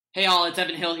Hey all, it's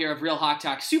Evan Hill here of Real Hawk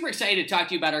Talk. Super excited to talk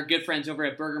to you about our good friends over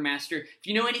at Burger Master. If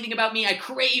you know anything about me, I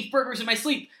crave burgers in my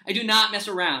sleep. I do not mess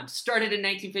around. Started in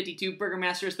 1952, Burger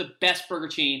Master is the best burger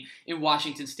chain in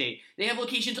Washington State. They have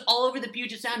locations all over the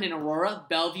Puget Sound in Aurora,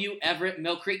 Bellevue, Everett,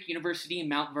 Mill Creek, University, and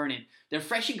Mount Vernon. Their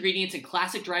fresh ingredients and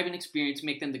classic drive-in experience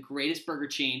make them the greatest burger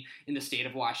chain in the state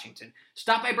of Washington.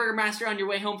 Stop by Burger Master on your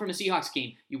way home from a Seahawks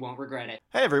game. You won't regret it.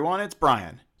 Hey everyone, it's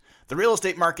Brian. The real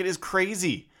estate market is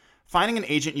crazy. Finding an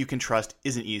agent you can trust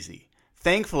isn't easy.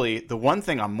 Thankfully, the one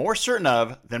thing I'm more certain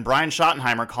of than Brian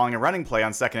Schottenheimer calling a running play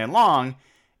on 2nd and long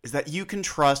is that you can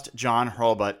trust John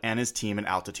Hurlbut and his team at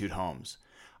Altitude Homes.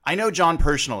 I know John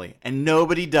personally, and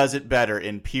nobody does it better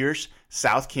in Pierce,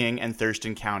 South King, and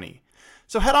Thurston County.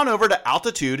 So head on over to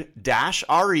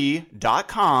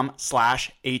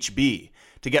altitude-re.com/HB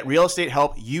to get real estate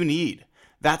help you need.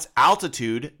 That's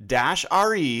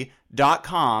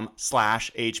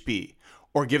altitude-re.com/HB.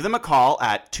 Or give them a call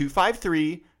at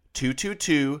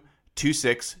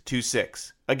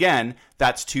 253-222-2626. Again,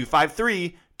 that's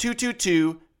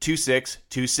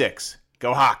 253-222-2626.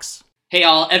 Go Hawks! Hey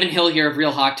all, Evan Hill here of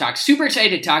Real Hawk Talk. Super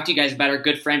excited to talk to you guys about our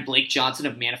good friend Blake Johnson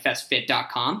of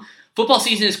ManifestFit.com. Football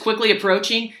season is quickly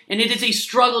approaching, and it is a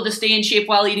struggle to stay in shape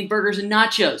while eating burgers and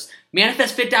nachos.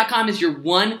 ManifestFit.com is your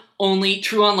one, only,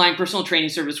 true online personal training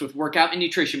service with workout and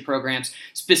nutrition programs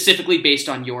specifically based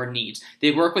on your needs.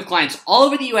 They work with clients all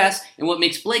over the U.S., and what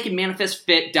makes Blake and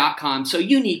ManifestFit.com so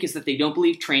unique is that they don't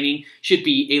believe training should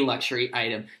be a luxury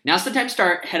item. Now's the time to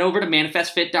start. Head over to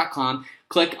ManifestFit.com.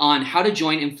 Click on how to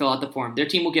join and fill out the form. Their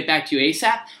team will get back to you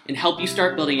ASAP and help you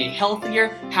start building a healthier,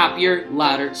 happier,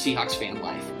 louder Seahawks fan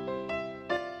life.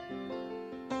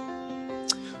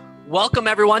 Welcome,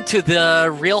 everyone, to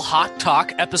the Real Hawk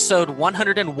Talk, episode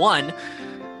 101,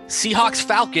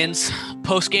 Seahawks-Falcons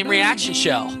post-game reaction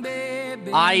show.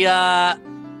 I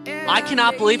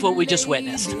cannot believe what we just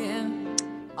witnessed.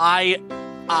 My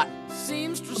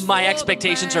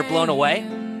expectations are blown away.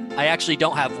 I actually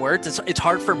don't have words. It's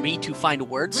hard for me to find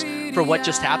words for what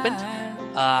just happened.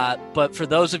 But for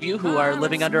those of you who are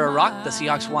living under a rock, the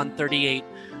Seahawks won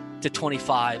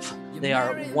 38-25. They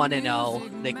are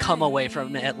 1-0. They come away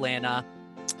from Atlanta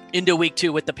into week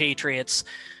 2 with the Patriots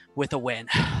with a win.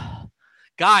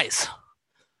 Guys,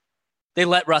 they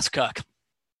let Russ cook.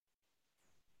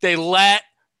 They let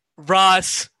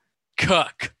Russ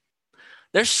cook.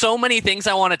 There's so many things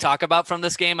I want to talk about from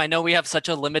this game. I know we have such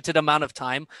a limited amount of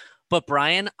time, but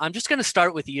Brian, I'm just going to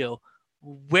start with you.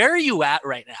 Where are you at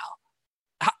right now?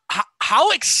 How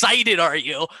excited are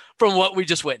you from what we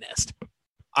just witnessed?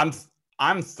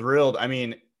 I'm thrilled. I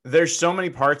mean, there's so many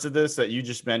parts of this that you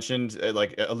just mentioned,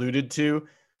 alluded to.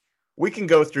 We can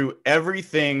go through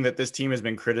everything that this team has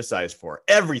been criticized for.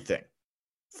 Everything.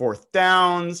 4th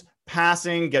downs,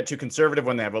 passing, get too conservative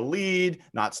when they have a lead,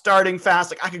 not starting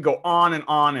fast. I could go on and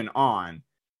on and on.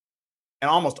 And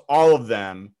almost all of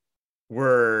them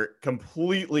were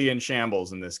completely in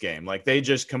shambles in this game. They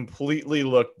just completely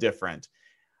looked different.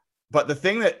 But the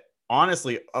thing that,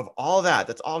 honestly, of all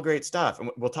that's all great stuff,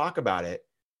 and we'll talk about it.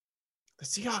 The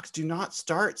Seahawks do not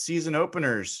start season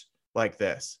openers like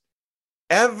this.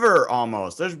 Ever,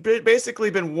 almost. There's basically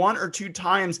been 1 or 2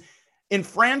 times in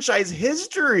franchise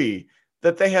history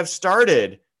that they have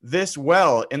started this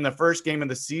well in the first game of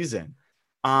the season.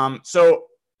 So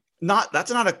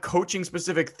that's not a coaching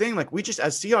specific thing. We just,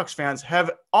 as Seahawks fans,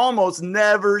 have almost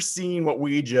never seen what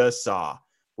we just saw,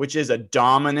 which is a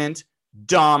dominant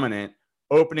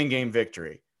opening game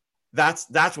victory.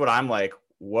 That's what I'm like,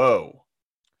 whoa.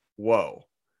 What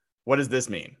does this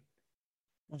mean?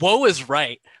 Whoa is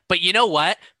right. But you know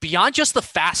what? Beyond just the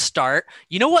fast start,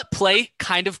 you know what play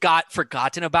kind of got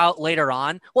forgotten about later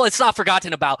on? Well, it's not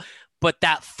forgotten about, but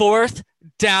that 4th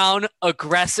down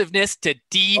aggressiveness to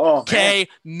DK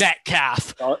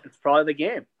Metcalf. It's probably the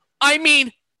game. I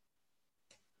mean,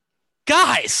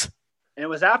 guys. And it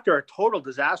was after a total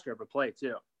disaster of a play,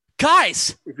 too.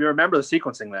 Guys. If you remember the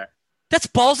sequencing there. That's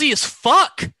ballsy as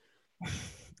fuck.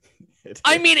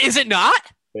 I mean, is it not?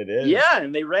 It is. Yeah,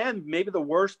 and they ran maybe the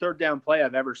worst 3rd down play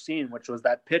I've ever seen, which was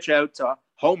that pitch out to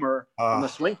Homer on the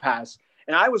swing pass.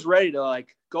 And I was ready to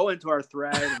go into our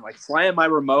thread and slam my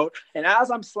remote. And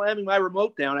as I'm slamming my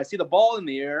remote down, I see the ball in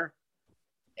the air.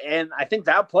 And I think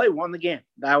that play won the game.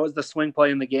 That was the swing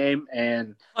play in the game.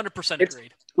 And 100%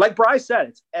 agreed. Like Bryce said,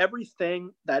 it's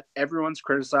everything that everyone's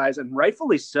criticized, and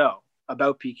rightfully so,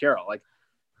 about Pete Carroll.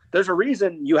 There's a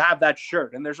reason you have that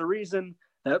shirt, and there's a reason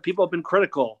that people have been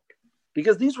critical,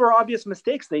 because these were obvious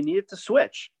mistakes. They needed to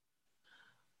switch.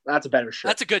 That's a better shirt.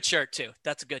 That's a good shirt too.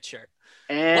 That's a good shirt.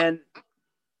 And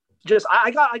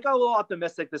I got a little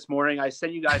optimistic this morning. I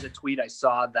sent you guys a tweet. I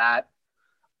saw that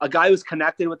a guy who's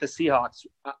connected with the Seahawks,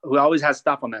 who always has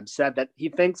stuff on them, said that he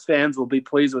thinks fans will be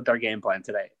pleased with their game plan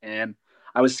today. And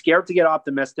I was scared to get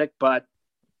optimistic, but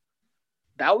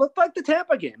that looked like the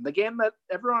Tampa game, the game that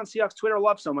everyone on Seahawks Twitter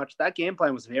loves so much. That game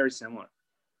plan was very similar.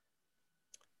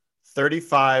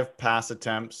 35 pass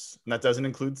attempts, and that doesn't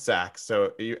include sacks.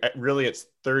 So really it's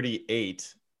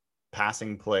 38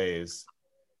 passing plays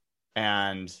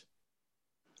and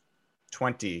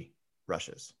 20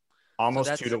 rushes, almost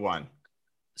so 2-1.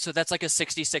 So that's like a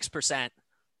 66%.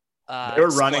 They were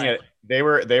running it. They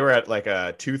were at like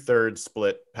a 2/3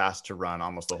 split pass to run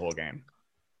almost the whole game.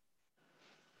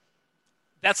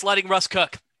 That's letting Russ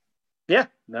cook. Yeah,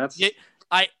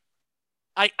 I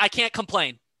can't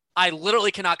complain. I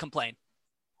literally cannot complain.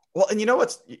 Well, and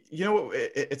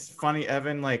it's funny,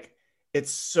 Evan, like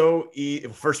it's so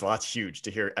first of all, that's huge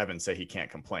to hear Evan say he can't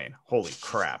complain. Holy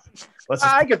crap.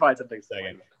 I could find something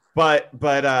second. But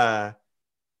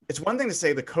it's one thing to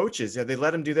say the coaches, they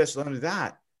let him do this, let him do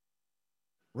that.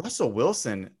 Russell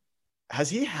Wilson, has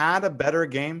he had a better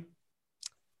game?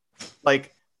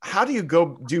 Like, how do you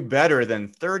go do better than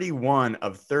 31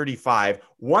 of 35,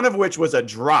 one of which was a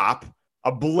drop,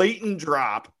 a blatant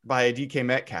drop by a DK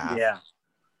Metcalf? Yeah.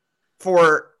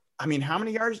 For, how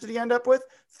many yards did he end up with?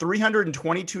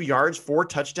 322 yards, 4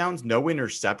 touchdowns, no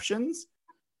interceptions.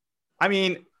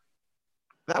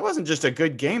 That wasn't just a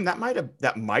good game. That might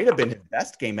have been his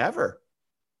best game ever.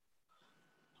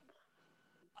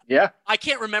 Yeah. I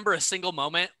can't remember a single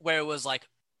moment where it was like,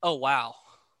 oh, wow.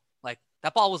 Like,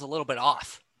 that ball was a little bit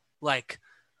off. Like,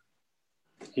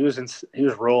 he was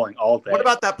rolling all day. What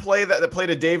about that play that play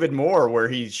to David Moore where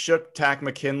he shook Takk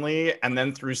McKinley and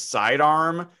then threw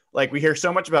sidearm? Like, we hear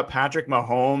so much about Patrick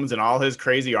Mahomes and all his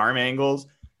crazy arm angles.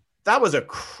 That was a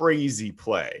crazy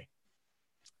play.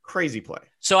 Crazy play.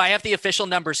 So I have the official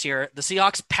numbers here. The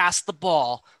Seahawks passed the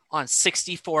ball on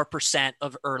 64%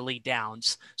 of early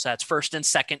downs. So that's first and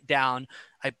second down.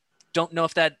 I don't know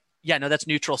if that's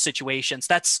neutral situations.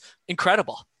 That's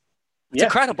incredible. It's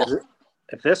incredible.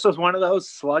 If this was one of those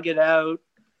slug it out,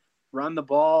 run the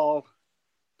ball,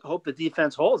 hope the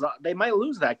defense holds, they might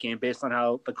lose that game based on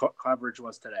how the coverage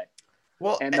was today.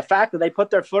 Well, and the fact that they put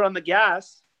their foot on the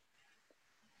gas,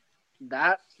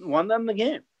 that won them the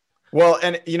game. Well,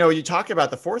 and you talk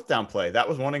about the fourth down play. That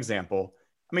was one example.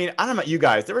 I don't know about you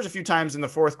guys. There was a few times in the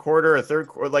fourth quarter or third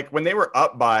quarter, like when they were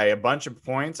up by a bunch of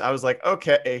points, I was like,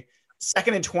 okay,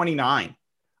 2nd and 29.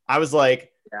 I was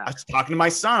like, I was talking to my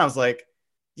son. I was like,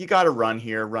 you got to run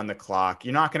here, run the clock.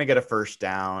 You're not going to get a first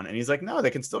down. And he's like, no,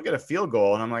 they can still get a field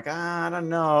goal. And I'm like, I don't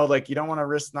know. Like, you don't want to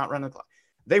risk not running the clock.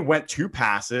 They went 2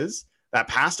 passes. That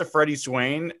pass to Freddie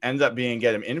Swain ends up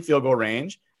get him in field goal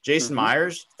range. Jason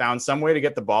Myers found some way to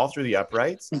get the ball through the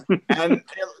uprights, and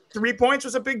 3 points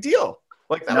was a big deal.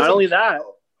 Like, not only that,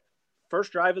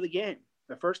 first drive of the game,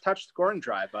 the first touch scoring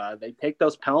drive, they take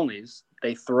those penalties.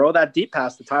 They throw that deep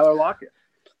pass to Tyler Lockett.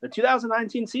 The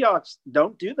 2019 Seahawks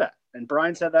don't do that. And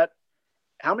Brian said that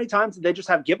how many times did they just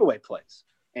have giveaway plays?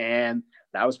 And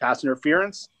that was pass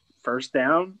interference, first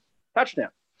down, touchdown.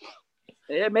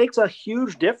 It makes a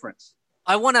huge difference.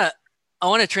 I want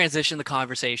to transition the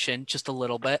conversation just a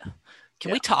little bit.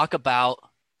 Can we talk about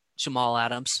Jamal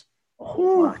Adams?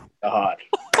 Oh my God.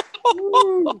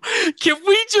 Can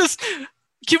we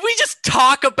just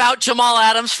talk about Jamal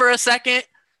Adams for a second?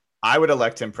 I would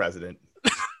elect him president.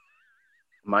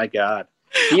 My God.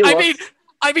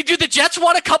 I mean, do the Jets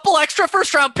want a couple extra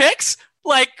first round picks?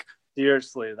 Like,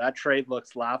 seriously, that trade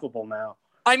looks laughable now.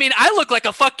 I mean, I look like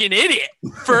a fucking idiot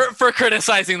for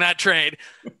criticizing that trade.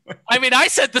 I mean, I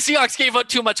said the Seahawks gave up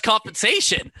too much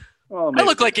compensation. Well, I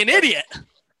look like an idiot.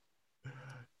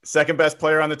 Second best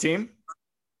player on the team?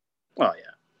 Well, yeah.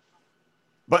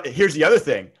 But here's the other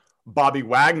thing. Bobby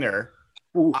Wagner.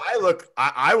 Ooh.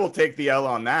 I will take the L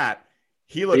on that.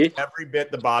 He looked every bit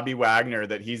the Bobby Wagner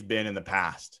that he's been in the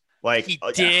past. Like, he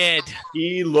did.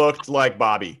 He looked like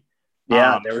Bobby.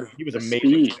 Yeah, he was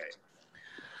amazing.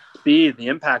 Speed, the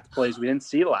impact plays we didn't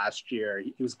see last year.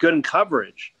 He was good in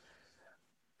coverage.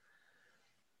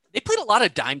 They played a lot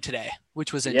of dime today,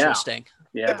 which was interesting.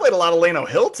 Yeah. They played a lot of Lano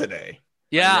Hill today.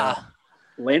 Yeah.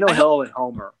 Lano Hill and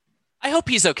Homer. I hope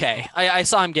he's okay. I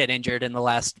saw him get injured in the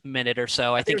last minute or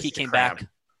so. I think he came back.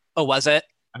 Oh, was it?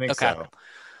 I think so.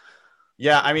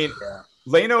 Yeah, I mean,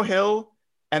 Lano Hill,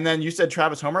 and then you said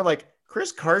Travis Homer. Like,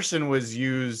 Chris Carson was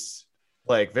used,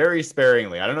 like, very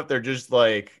sparingly. I don't know if they're just,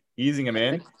 like, easing him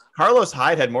in. Carlos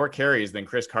Hyde had more carries than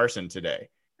Chris Carson today.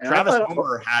 And Travis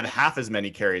Homer had half as many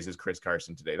carries as Chris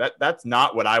Carson today. That's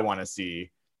not what I want to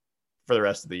see for the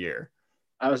rest of the year.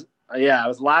 I was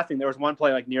laughing. There was one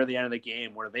play like near the end of the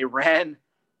game where they ran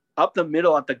up the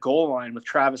middle at the goal line with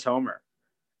Travis Homer.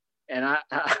 And I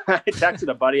texted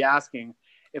a buddy asking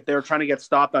if they were trying to get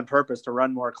stopped on purpose to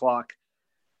run more clock.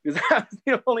 Because that was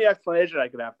the only explanation I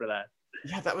could have for that.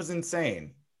 Yeah, that was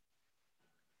insane.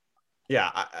 Yeah,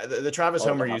 the Travis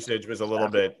Homer usage was a little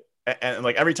bit, and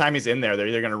like every time he's in there, they're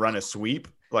either going to run a sweep.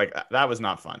 Like that was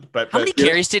not fun. But how many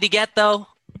carries did he get though?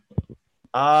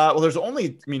 Well, there's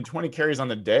only 20 carries on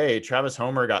the day. Travis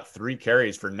Homer got 3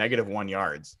 carries for -1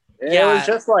 yards. It was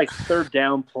just like third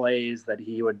down plays that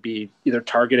he would be either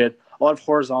targeted, a lot of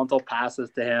horizontal passes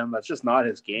to him. That's just not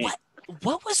his game.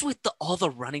 What was with all the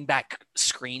running back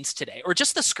screens today, or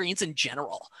just the screens in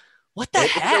general? What the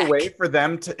heck?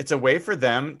 It's a way for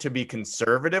them to be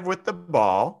conservative with the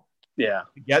ball. Yeah.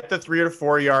 Get the 3 or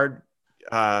 4 yard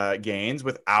gains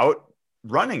without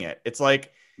running it. It's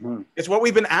like, it's what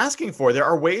we've been asking for. There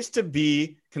are ways to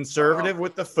be conservative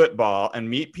with the football and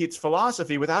meet Pete's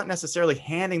philosophy without necessarily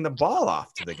handing the ball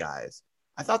off to the guys.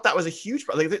 I thought that was a huge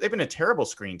problem. They've been a terrible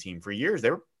screen team for years.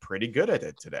 They were pretty good at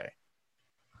it today.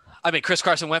 I mean, Chris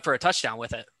Carson went for a touchdown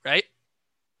with it, right?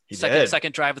 He did.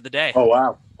 Second drive of the day. Oh,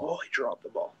 wow. Oh, he dropped the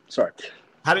ball. Sorry.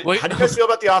 How do you guys feel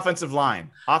about the offensive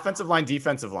line? Offensive line,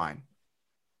 defensive line?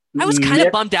 I was kind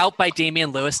of bummed out by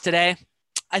Damian Lewis today.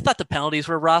 I thought the penalties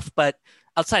were rough, but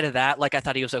outside of that, I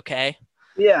thought he was okay.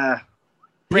 Yeah.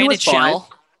 Brandon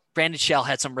Shell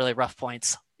had some really rough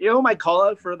points. You know my call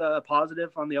out for the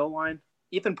positive on the O-line?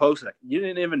 Ethan Posick. You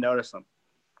didn't even notice him.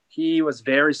 He was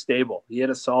very stable. He had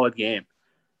a solid game.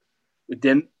 It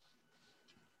didn't.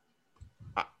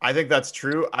 I think that's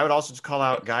true. I would also just call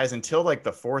out guys until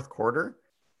the fourth quarter,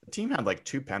 the team had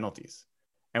 2 penalties.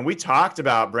 And we talked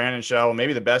about Brandon Shell.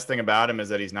 Maybe the best thing about him is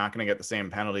that he's not going to get the same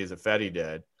penalties that Fetty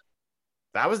did.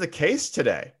 That was the case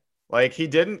today. He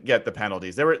didn't get the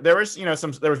penalties. There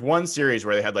was one series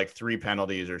where they had 3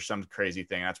 penalties or some crazy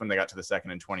thing. That's when they got to the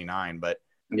 2nd and 29. But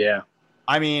yeah,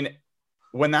 I mean,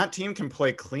 when that team can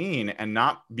play clean and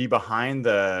not be behind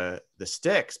the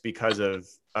sticks because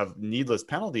of needless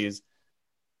penalties,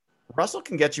 Russell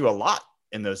can get you a lot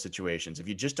in those situations if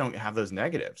you just don't have those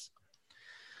negatives.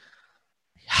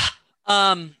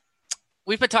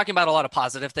 We've been talking about a lot of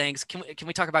positive things. Can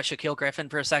we talk about Shaquille Griffin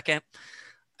for a second?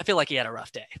 I feel like he had a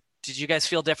rough day. Did you guys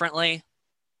feel differently?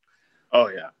 Oh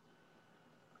yeah.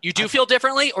 You do feel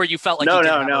differently, or you felt like no.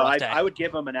 I would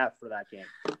give him an F for that game.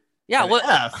 Yeah, well,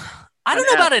 F. I don't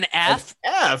know about an F.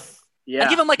 F. Yeah, I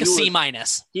give him a C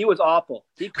minus. He was awful.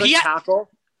 He couldn't tackle.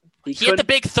 He had the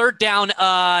big third down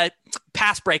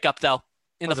pass breakup though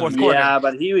in the fourth quarter. Yeah,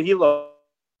 but he looked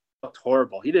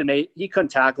horrible. He couldn't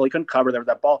tackle. He couldn't cover. There was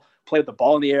that ball, played the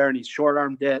ball in the air, and he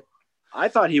short-armed it. I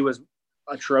thought he was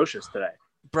atrocious today.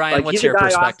 Brian, what's your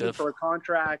perspective? Asking for a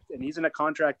contract, and he's in a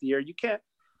contract year. You can't.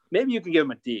 Maybe you can give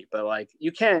him a D, but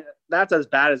you can't. That's as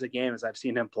bad as a game as I've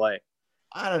seen him play.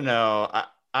 I don't know.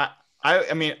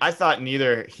 I mean, I thought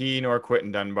neither he nor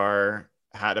Quentin Dunbar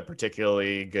had a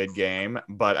particularly good game,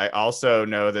 but I also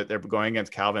know that they're going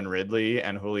against Calvin Ridley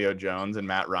and Julio Jones and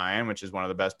Matt Ryan, which is one of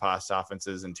the best pass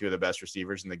offenses and 2 of the best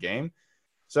receivers in the game.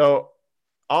 So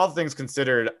all things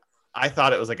considered, I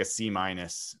thought it was a C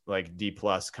minus, D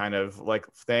plus kind of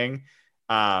thing.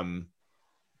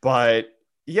 But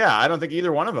yeah, I don't think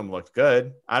either one of them looked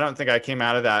good. I don't think I came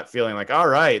out of that feeling all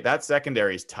right, that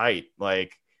secondary's tight.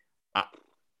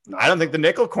 I don't think the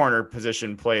nickel corner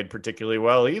position played particularly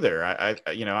well either. I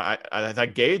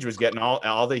thought Gage was getting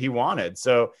all that he wanted.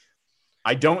 So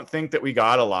I don't think that we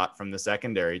got a lot from the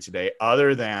secondary today,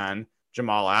 other than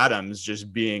Jamal Adams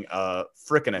just being a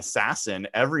freaking assassin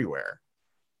everywhere.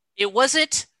 It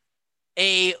wasn't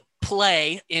a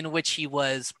play in which he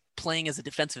was playing as a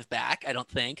defensive back, I don't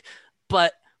think,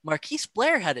 but Marquise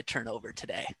Blair had a turnover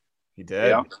today. He did.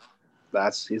 Yeah.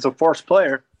 He's a forced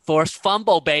player. Forced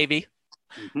fumble, baby.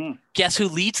 Mm-hmm. Guess who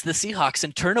leads the Seahawks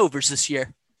in turnovers this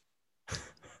year?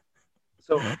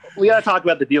 So we got to talk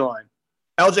about the D-line.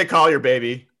 LJ Collier,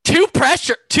 baby. Two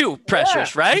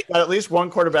pressures, right? Got at least one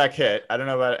quarterback hit. I don't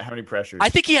know about how many pressures. I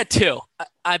think he had 2.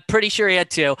 I'm pretty sure he had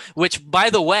 2, which, by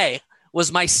the way,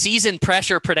 was my season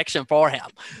pressure prediction for him.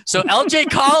 So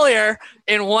LJ Collier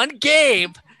in one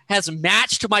game has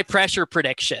matched my pressure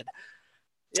prediction.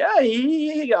 Yeah,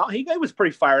 he was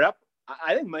pretty fired up.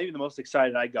 I think maybe the most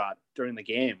excited I got during the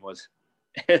game was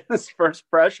his first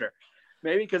pressure.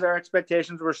 Maybe because our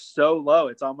expectations were so low.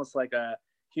 It's almost like a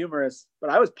humorous, but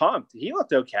I was pumped. He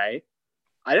looked okay.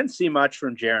 I didn't see much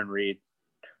from Jaron Reed.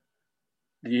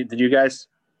 Did you guys?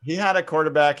 He had a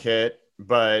quarterback hit,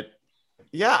 but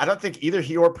yeah, I don't think either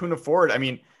he or Poona Ford. I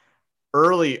mean,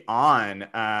 early on,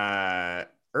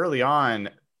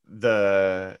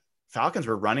 the Falcons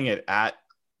were running it at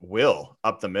will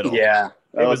up the middle. Yeah.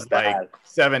 It was bad.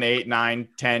 7, 8, 9,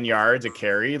 10 yards a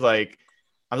carry.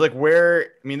 I was like, where?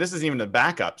 I mean, this isn't even the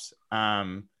backups.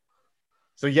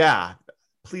 So yeah,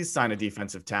 please sign a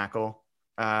defensive tackle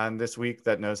this week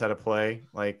that knows how to play.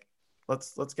 Like,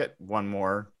 let's get one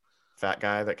more fat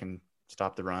guy that can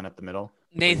stop the run up the middle.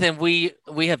 Nathan, we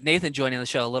have Nathan joining the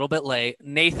show a little bit late.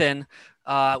 Nathan,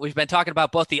 we've been talking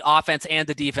about both the offense and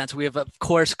the defense. We have, of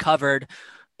course, covered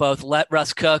both Let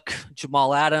Russ Cook,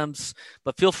 Jamal Adams,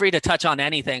 but feel free to touch on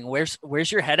anything.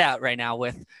 Where's your head at right now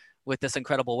with this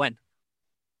incredible win?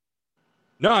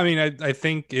 No, I mean, I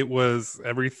think it was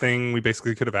everything we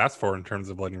basically could have asked for in terms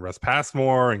of letting Russ pass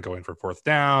more and going for fourth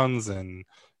downs, and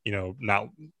not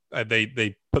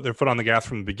they put their foot on the gas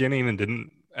from the beginning and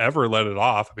didn't ever let it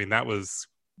off. I mean, that was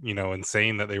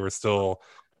insane that they were still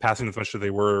passing as much as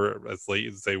they were as late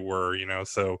as they were.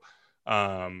 So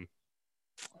I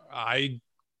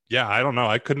don't know.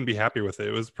 I couldn't be happier with it.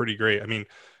 It was pretty great. I mean,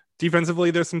 defensively,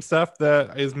 there's some stuff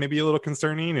that is maybe a little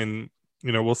concerning, and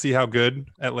we'll see how good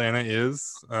Atlanta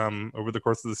is over the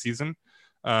course of the season.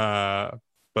 But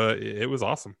it was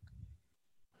awesome.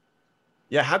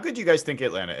 Yeah, how good do you guys think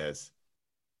Atlanta is?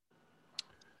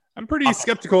 I'm pretty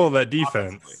skeptical of that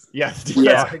defense. Yes,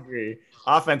 yeah. I agree.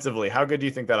 Offensively, how good do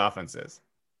you think that offense is?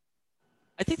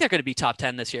 I think they're going to be top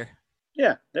 10 this year.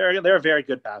 Yeah, they're a very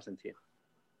good passing team.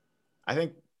 I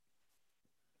think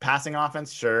passing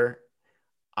offense, sure.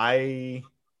 I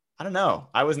don't know.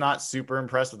 I was not super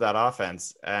impressed with that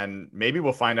offense, and maybe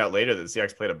we'll find out later that the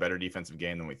Seahawks played a better defensive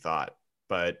game than we thought.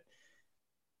 But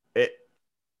that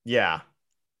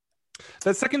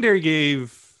secondary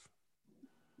gave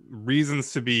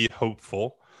reasons to be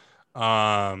hopeful.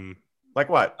 Like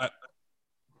what?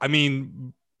 I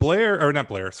mean,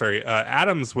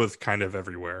 Adams was kind of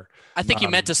everywhere. I think you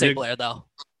meant to say Blair, though.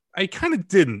 I kind of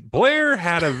didn't. Blair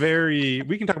had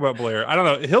we can talk about Blair. I don't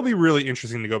know. He'll be really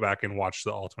interesting to go back and watch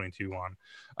the All-22 one.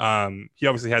 He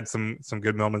obviously had some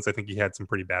good moments. I think he had some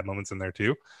pretty bad moments in there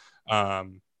too.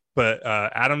 But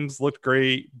Adams looked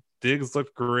great. Diggs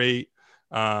looked great.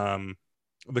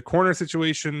 The corner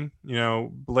situation,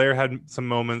 Blair had some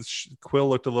moments. Quill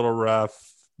looked a little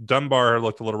rough. Dunbar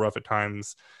looked a little rough at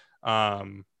times.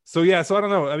 So I don't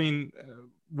know. I mean,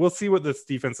 we'll see what this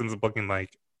defense ends up looking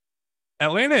like.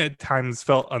 Atlanta at times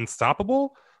felt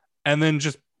unstoppable, and then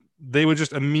they would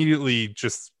just immediately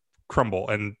just crumble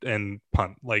and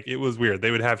punt. Like, it was weird. They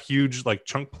would have huge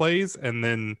chunk plays and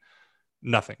then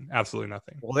nothing, absolutely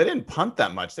nothing. Well, they didn't punt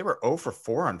that much. They were 0 for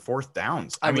 4 on fourth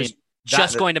downs. I mean,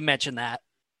 just going to mention that.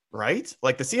 Right?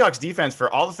 Like, the Seahawks defense,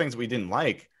 for all the things we didn't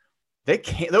like, they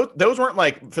can't. Those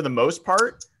weren't for the most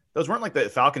part. Those weren't like the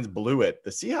Falcons blew it.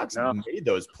 The Seahawks made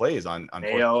those plays on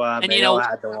Mayo, and Mayo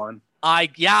had the one. I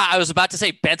was about to say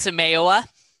Benson Mayowa.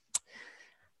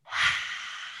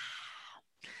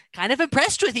 Kind of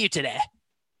impressed with you today.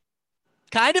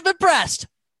 Kind of impressed.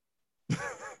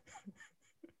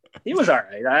 He was all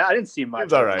right. I didn't see much. He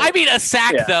was all right. I mean, a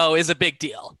sack, though, is a big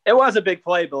deal. It was a big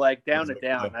play, but down to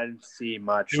down, I didn't see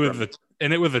much.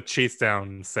 It was a chase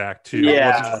down sack, too.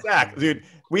 Yeah. Sack. Dude,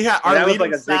 we had our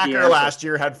leading sacker last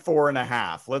year had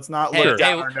 4.5. Let's not look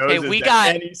down our noses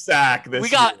at any sack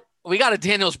this year. We got a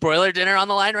Daniel's broiler dinner on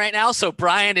the line right now, so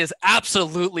Brian is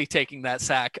absolutely taking that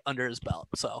sack under his belt.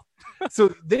 So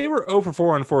they were 0 for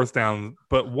 4 on fourth down,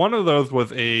 but one of those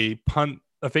was a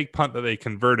fake punt that they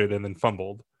converted and then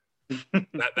fumbled.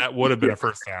 that would have been a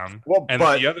first down. Well,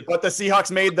 but the Seahawks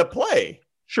made the play.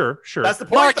 Sure. That's the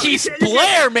point. Marquise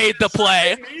Blair made the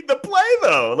play. He made the play,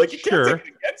 though. You can't take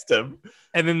it against him.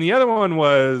 And then the other one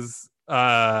was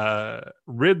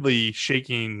Ridley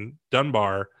shaking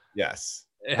Dunbar. Yes.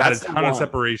 It had a ton of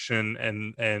separation,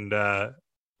 and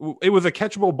it was a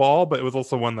catchable ball, but it was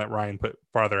also one that Ryan put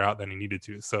farther out than he needed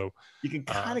to. So you can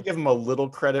kind of give him a little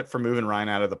credit for moving Ryan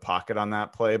out of the pocket on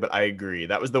that play, but I agree.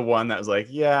 That was the one that was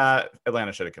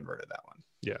Atlanta should have converted that one.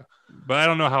 Yeah. But I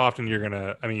don't know how often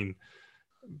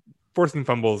forcing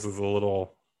fumbles is a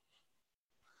little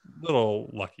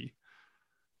lucky.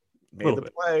 They made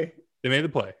the play.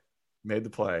 Made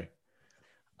the play.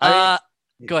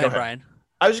 Go ahead, Brian.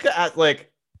 I was just going to ask,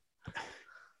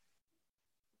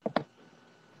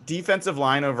 defensive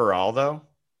line overall, though,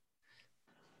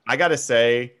 I got to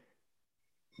say,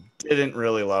 didn't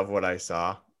really love what I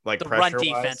saw. The run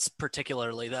defense,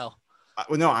 particularly, though.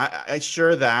 No, I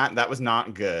sure that was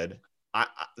not good.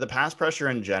 The pass pressure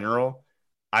in general,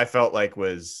 I felt like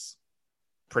was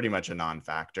pretty much a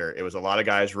non-factor. It was a lot of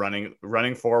guys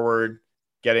running forward,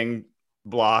 getting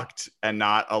blocked, and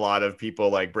not a lot of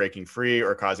people breaking free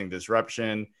or causing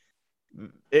disruption.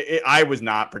 I was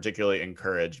not particularly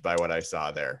encouraged by what I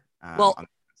saw there.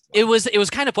 It was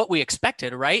kind of what we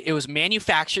expected, right? It was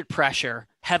manufactured pressure,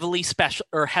 heavily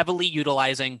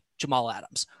utilizing Jamal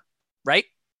Adams, right?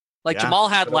 Like Yeah, Jamal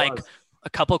had it like was. a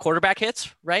couple of quarterback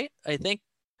hits, right? I think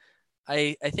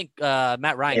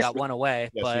Matt Ryan Yes. got one away,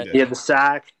 Yes, he but did. He had the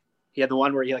sack. He had the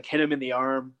one where he like hit him in the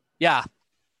arm. yeah.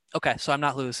 Okay, so I'm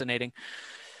not hallucinating.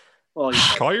 Well,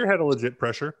 he Collier had a legit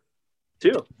pressure.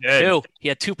 too. Two. He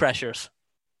had two pressures.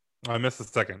 I missed the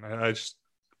second. I just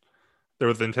there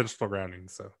was intentional grounding.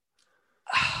 So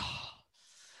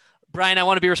Brian, I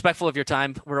want to be respectful of your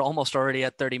time. We're almost already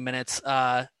at 30 minutes.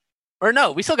 Or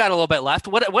no, we still got a little bit left.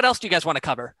 What else do you guys want to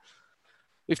cover?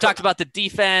 We've talked about the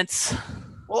defense.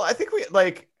 Well, I think we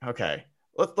okay.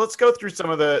 Let's go through some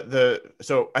of the.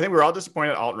 So I think we're all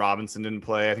disappointed Alton Robinson didn't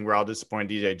play. I think we're all disappointed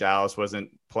DJ Dallas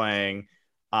wasn't playing.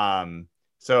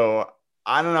 So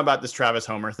I don't know about this Travis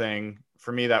Homer thing.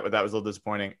 For me, that was a little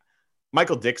disappointing.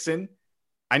 Michael Dixon.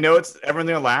 I know it's everyone's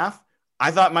gonna laugh.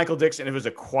 I thought Michael Dixon, it was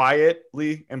a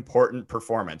quietly important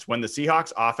performance. When the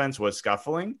Seahawks offense was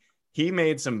scuffling, he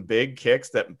made some big kicks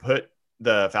that put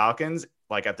the Falcons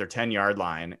like at their 10-yard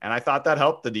line. And I thought that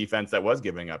helped the defense that was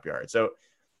giving up yards. So,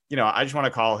 I just want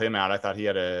to call him out. I thought he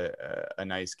had a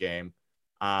nice game.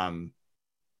 And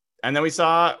then we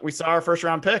saw our first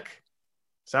round pick.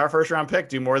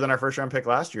 Do more than our first round pick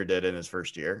last year did in his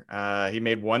first year. He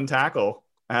made one tackle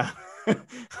at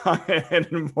an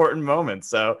important moment.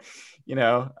 So,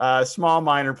 small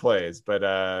minor plays, but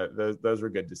those were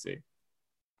good to see.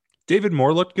 David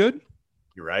Moore looked good.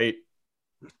 You're right.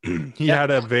 He had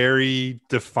a very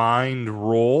defined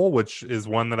role, which is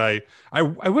one that I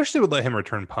wish they would let him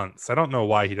return punts. I don't know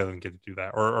why he doesn't get to do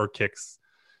that or kicks.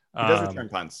 He does return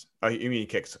punts. Oh, you mean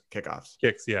kickoffs?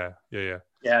 Kicks, yeah.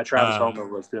 Yeah, Travis Homer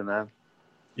was doing that.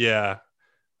 Yeah.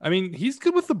 I mean, he's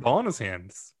good with the ball in his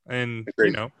hands. And,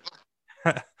 Agreed.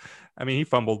 I mean, he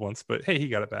fumbled once, but hey, he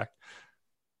got it back.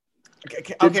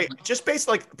 Okay. Just based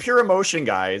like pure emotion,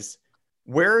 guys.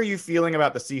 Where are you feeling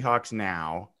about the Seahawks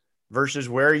now versus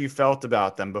where you felt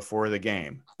about them before the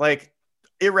game? Like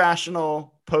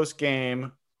irrational post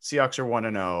game. Seahawks are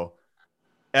 1-0.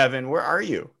 Evan, where are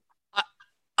you?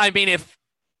 I mean, if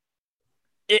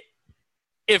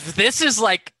this is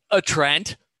like a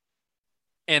trend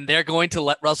and they're going to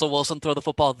let Russell Wilson throw the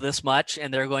football this much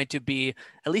and they're going to be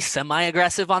at least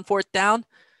semi-aggressive on fourth down,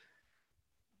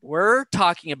 we're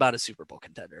talking about a Super Bowl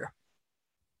contender.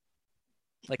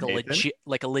 Like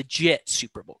a legit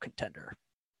Super Bowl contender.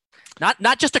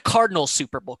 Not just a Cardinals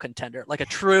Super Bowl contender, like a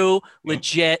true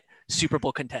legit Super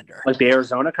Bowl contender. Like the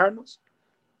Arizona Cardinals?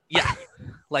 Yeah,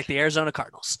 like the Arizona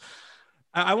Cardinals.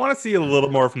 I want to see a little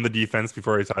more from the defense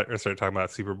before we start talking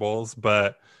about Super Bowls,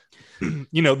 but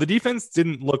the defense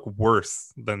didn't look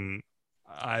worse than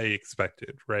I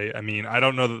expected, right? I mean, I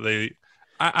don't know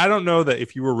that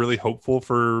if you were really hopeful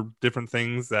for different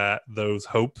things that those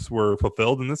hopes were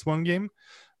fulfilled in this one game,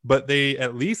 but they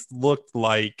at least looked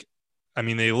like,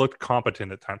 they looked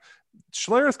competent at times.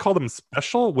 Schleris called them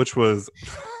special, which was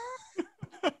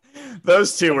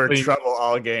those two were trouble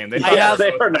all game. They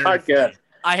were not good.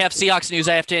 I have Seahawks news.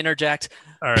 I have to interject.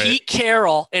 All right. Pete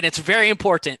Carroll, and it's very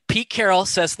important. Pete Carroll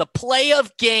says the play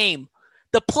of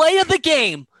the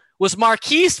game was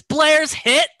Marquise Blair's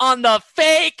hit on the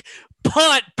fake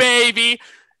punt, baby.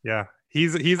 Yeah,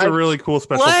 he's a really cool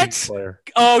special teams player.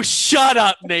 Oh, shut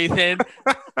up, Nathan.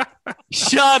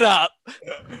 Shut up.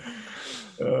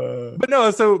 But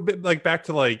no, so back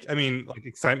to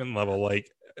excitement level,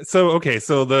 so I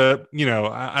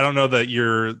don't know that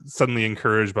you're suddenly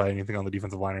encouraged by anything on the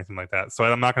defensive line or anything like that. So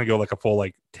I'm not going to go a full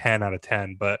 10 out of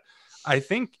 10, but I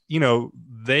think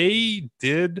they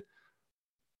did.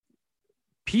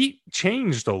 Pete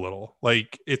changed a little.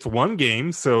 It's one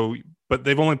game, but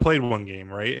they've only played one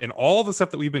game, right? And all the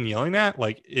stuff that we've been yelling at,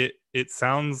 it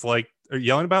sounds like or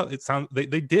yelling about. It sounds they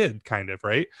did kind of,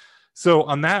 right? So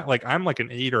on that, I'm an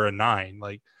 8 or a 9.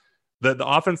 The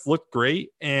offense looked great,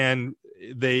 and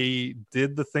they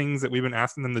did the things that we've been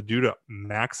asking them to do to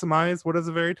maximize what is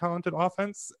a very talented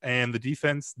offense. And the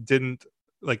defense didn't,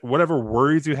 whatever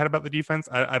worries you had about the defense,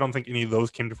 I don't think any of those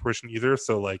came to fruition either.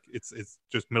 So it's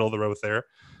just middle of the road there.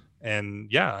 And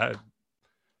yeah,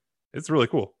 it's really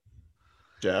cool.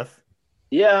 Jeff?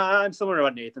 Yeah, I'm similar to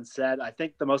what Nathan said. I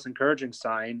think the most encouraging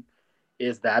sign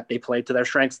is that they played to their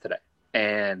strengths today.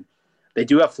 And they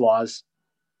do have flaws.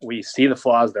 We see the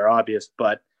flaws, they're obvious,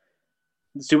 but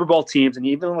Super Bowl teams, and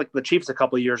even the Chiefs a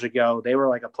couple of years ago, they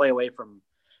were a play away from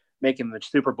making the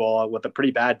Super Bowl with a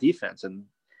pretty bad defense. And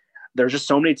there's just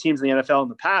so many teams in the NFL in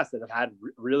the past that have had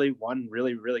really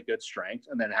good strength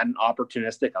and then had an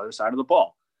opportunistic other side of the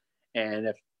ball. And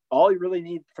if all you really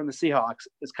need from the Seahawks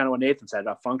is kind of what Nathan said,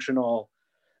 a functional,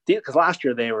 because last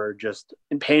year they were just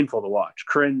painful to watch,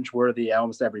 cringe worthy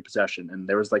almost every possession. And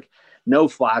there was no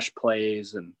flash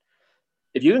plays. And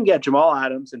if you can get Jamal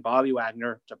Adams and Bobby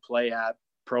Wagner to play at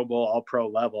Pro Bowl, All-Pro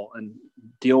level and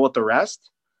deal with the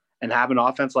rest and have an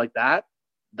offense like that,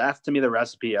 that's to me the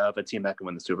recipe of a team that can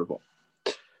win the Super Bowl.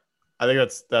 I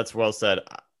think that's well said.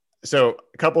 So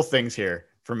a couple things here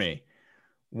for me.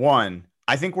 One,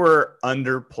 I think we're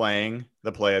underplaying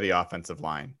the play of the offensive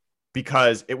line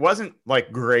because it wasn't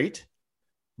like great,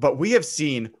 but we have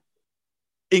seen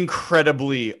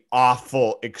incredibly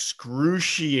awful,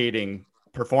 excruciating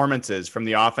performances from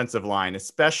the offensive line,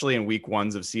 especially in week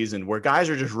ones of season where guys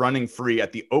are just running free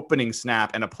at the opening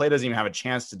snap and a play doesn't even have a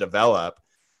chance to develop.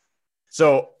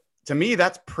 So to me,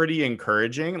 that's pretty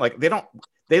encouraging. Like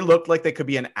they looked like they could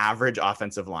be an average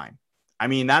offensive line. I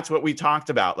mean, that's what we talked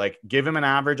about. Like give them an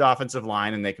average offensive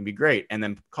line and they can be great. And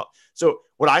then, so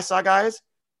what I saw, guys,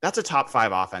 that's a top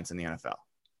 5 offense in the NFL.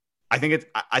 I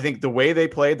think the way they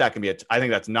played, that can be I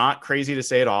think that's not crazy to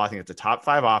say at all. I think it's a top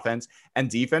 5 offense, and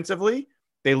defensively,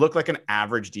 they look like an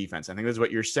average defense. I think that's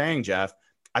what you're saying, Jeff.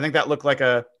 I think that looked like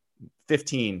a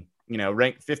 15,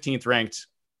 ranked 15th ranked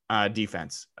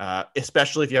defense,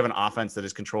 especially if you have an offense that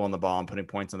is controlling the ball and putting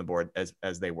points on the board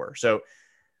as they were. So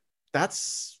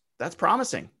that's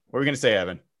promising. What are we going to say,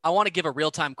 Evan? I want to give a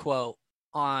real-time quote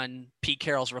on Pete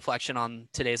Carroll's reflection on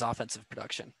today's offensive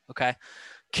production. Okay.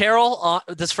 Carroll,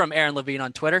 this is from Aaron Levine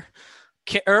on Twitter.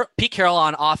 Pete Carroll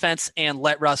on offense and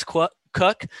let Russ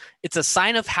cook. It's a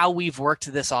sign of how we've worked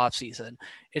this offseason.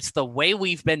 It's the way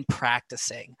we've been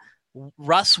practicing.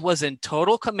 Russ was in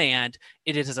total command.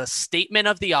 It is a statement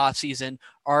of the offseason.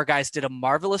 Our guys did a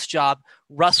marvelous job.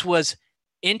 Russ was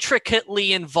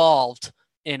intricately involved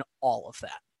in all of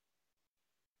that.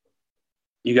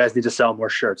 You guys need to sell more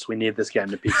shirts. We need this game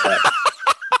to peak that.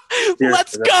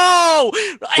 Let's go.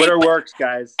 Twitter works,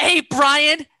 guys. Hey,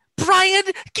 Brian,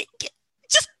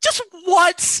 just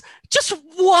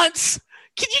once,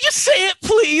 can you just say it,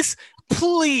 please?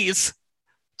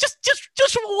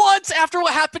 Just once after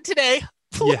what happened today,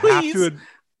 please.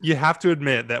 You have to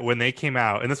admit that when they came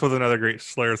out, and this was another great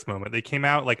Schlereth moment, they came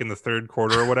out like in the third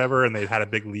quarter or whatever, and they had a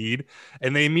big lead,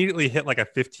 and they immediately hit like a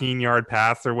 15-yard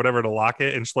pass or whatever to lock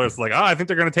it, and Schlereth's like, I think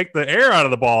they're going to take the air out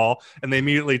of the ball, and they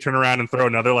immediately turn around and throw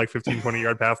another like 15,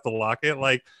 20-yard pass to lock it.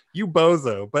 Like, you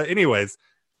bozo. But anyways,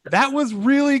 that was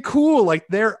really cool. Like,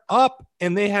 they're up,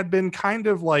 and they had been kind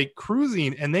of like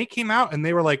cruising, and they came out, and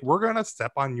they were like, we're going to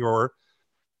step on your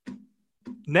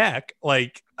neck.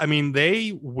 Like, I mean,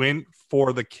 they went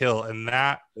for the kill, and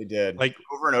that they did, like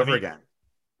over and over again,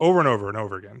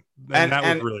 and that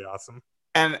was really awesome.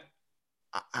 And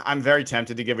I'm very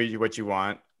tempted to give you what you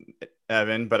want,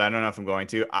 Evan, but I don't know if I'm going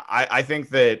to. I think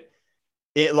that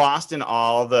it lost in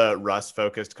all the Russ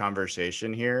focused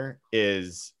conversation here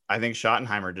is I think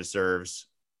Schottenheimer deserves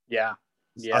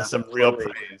some real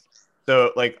praise.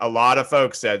 So like a lot of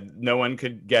folks said, no one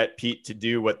could get Pete to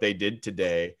do what they did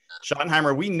today.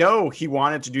 Schottenheimer, we know he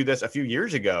wanted to do this a few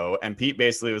years ago. And Pete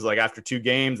basically was like, after 2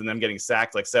 games and them getting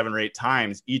sacked like 7 or 8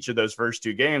 times, each of those first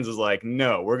 2 games was like,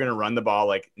 no, we're going to run the ball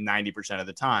like 90% of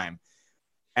the time.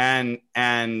 And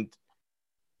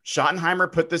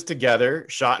Schottenheimer put this together.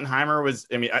 Schottenheimer was,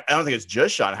 I mean, I don't think it's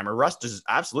just Schottenheimer. Russ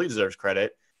absolutely deserves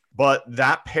credit, but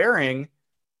that pairing,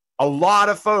 a lot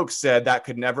of folks said that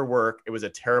could never work. It was a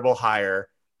terrible hire.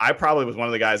 I probably was one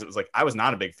of the guys that was like, I was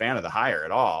not a big fan of the hire at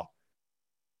all.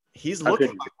 He's looking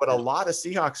like what a lot of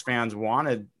Seahawks fans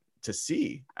wanted to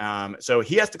see. So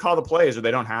he has to call the plays or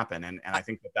they don't happen. And I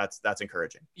think that's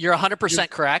encouraging. You're 100%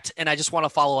 correct. And I just want to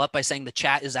follow up by saying the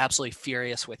chat is absolutely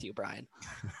furious with you, Brian.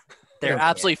 They're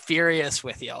absolutely furious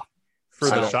with you. For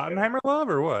the Schottenheimer love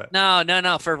or what?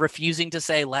 No. For refusing to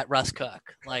say, let Russ cook.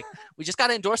 Like, we just got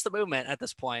to endorse the movement at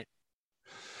this point.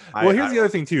 Well, here's the other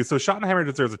thing too. So Schottenheimer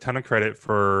deserves a ton of credit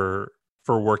for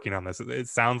working on this. It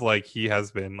sounds like he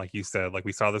has been, like you said, like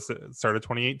we saw this at the start of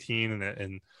 2018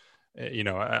 and you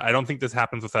know, I don't think this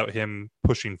happens without him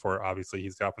pushing for it. Obviously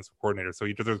he's the offensive coordinator, so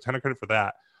he deserves a ton of credit for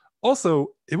that. Also,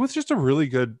 it was just a really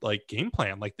good like game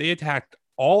plan. Like they attacked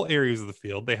all areas of the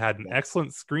field. They had an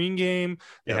excellent screen game.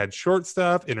 They had short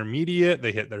stuff, intermediate.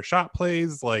 They hit their shot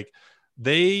plays. Like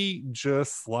they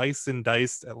just sliced and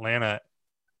diced Atlanta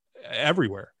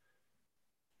everywhere.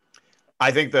 I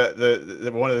think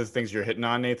the one of the things you're hitting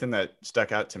on, Nathan, that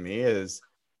stuck out to me is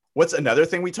what's another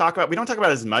thing we talk about. We don't talk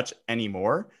about as much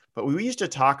anymore, but we used to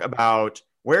talk about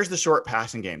where's the short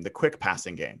passing game, the quick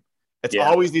passing game. It's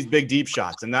always these big deep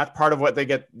shots, and that's part of what they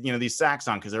get, you know, these sacks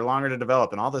on because they're longer to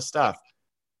develop and all this stuff.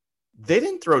 They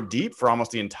didn't throw deep for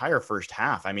almost the entire first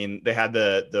half. I mean, they had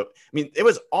it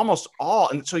was almost all.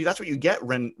 And so that's what you get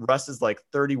when Russ is like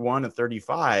 31 and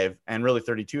 35 and really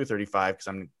 32 or 35 because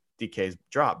I'm DK's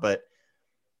drop. But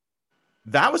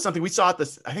that was something we saw at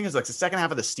this. I think it was like the second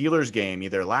half of the Steelers game,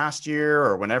 either last year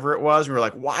or whenever it was. We were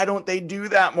like, why don't they do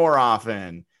that more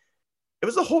often? It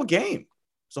was the whole game.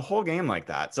 It's a whole game like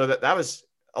that. So that was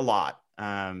a lot.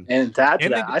 And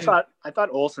I thought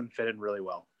Olsen fit in really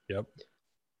well. Yep.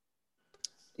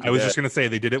 I was just going to say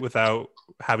they did it without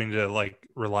having to like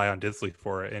rely on Disley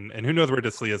for it. And who knows where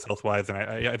Disley is health wise. And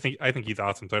I think he's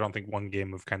awesome. So I don't think one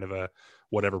game of kind of a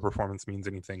whatever performance means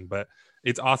anything, but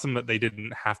it's awesome that they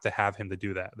didn't have to have him to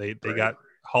do that. They got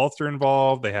Hollister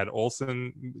involved. They had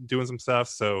Olsen doing some stuff.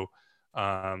 So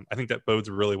I think that bodes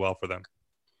really well for them.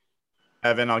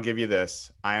 Evan, I'll give you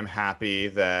this. I am happy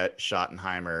that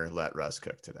Schottenheimer let Russ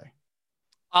cook today.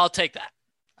 I'll take that.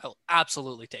 I'll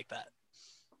absolutely take that.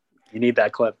 You need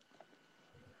that clip.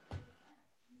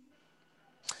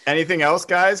 Anything else,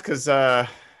 guys? Because I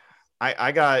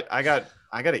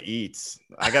gotta eat.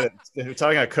 We're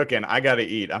talking about cooking. I gotta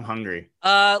eat. I'm hungry.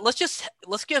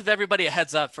 Let's give everybody a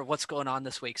heads up for what's going on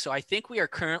this week. So I think we are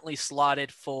currently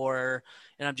slotted for,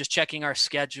 and I'm just checking our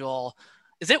schedule.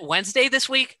 Is it Wednesday this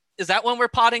week? Is that when we're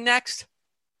potting next?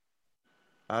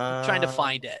 I'm trying to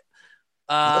find it.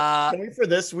 Can we for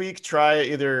this week try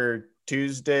either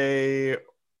Tuesday?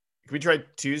 Can we try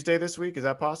Tuesday this week? Is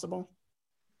that possible?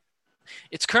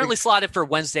 It's currently slotted for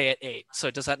Wednesday at 8. So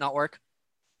does that not work?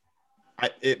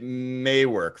 It may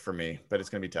work for me, but it's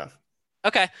going to be tough.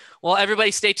 Okay. Well, everybody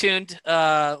stay tuned.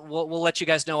 We'll let you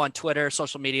guys know on Twitter,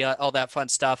 social media, all that fun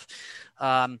stuff.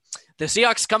 The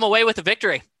Seahawks come away with a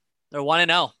victory. They're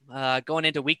 1-0 going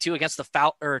into week 2 against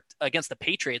the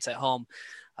Patriots at home.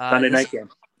 Sunday night game.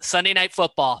 Sunday Night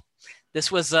Football.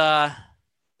 This was a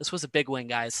big win,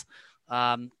 guys.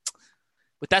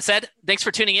 With that said, thanks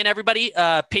for tuning in, everybody.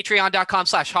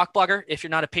 Patreon.com/HawkBlogger. If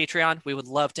you're not a Patreon, we would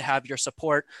love to have your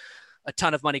support. A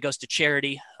ton of money goes to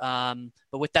charity. But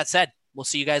with that said, we'll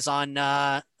see you guys on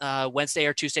Wednesday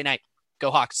or Tuesday night.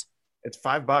 Go Hawks. It's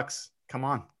 $5. Come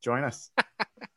on, join us.